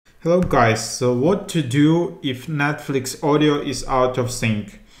Hello guys, so what to do if Netflix audio is out of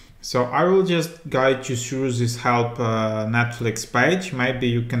sync? So I will just guide you through this help Netflix page. Maybe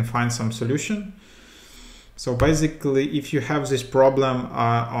you can find some solution. So basically, if you have this problem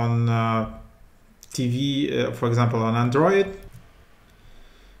on TV, for example on Android,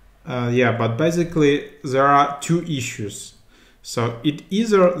 but basically there are two issues. So it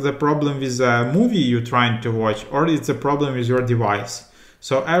either the problem with the movie you're trying to watch, or it's a problem with your device.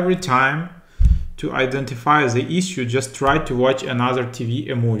 So every time to identify the issue, just try to watch another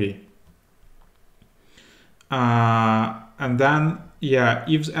TV, a movie. And then,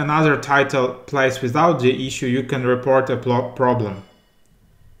 if another title plays without the issue, you can report a problem.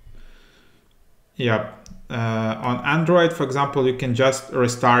 On Android, for example, you can just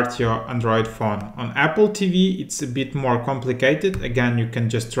restart your Android phone. On Apple TV, it's a bit more complicated. Again, you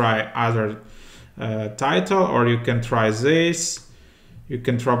can just try other title, or you can try this. You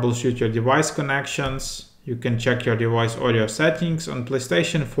can troubleshoot your device connections. You can check your device audio settings. On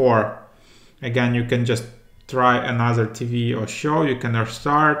PlayStation 4, again, you can just try another TV or show. You can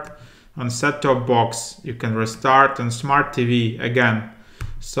restart. On set-top box, you can restart. On smart TV, again.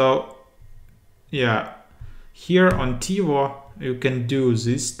 So, here on TiVo, you can do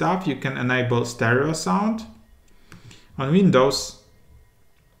this stuff. You can enable stereo sound. On Windows,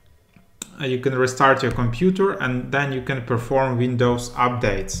 you can restart your computer and then you can perform Windows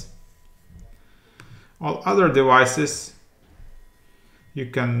updates. All other devices, you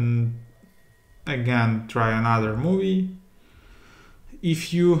can again try another movie.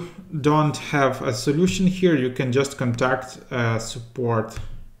 If you don't have a solution here, you can just contact support.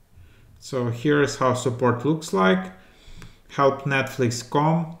 So here's how support looks like: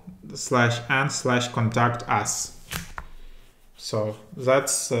 helpnetflix.com/n/contact us. So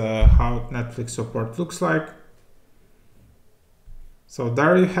that's how Netflix support looks like. So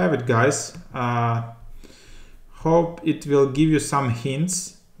there you have it, guys. Hope it will give you some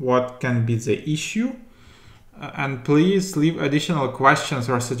hints what can be the issue. And please leave additional questions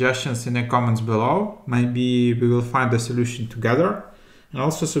or suggestions in the comments below. Maybe we will find a solution together. And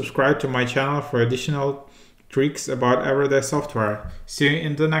also subscribe to my channel for additional tricks about everyday software. See you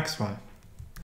in the next one.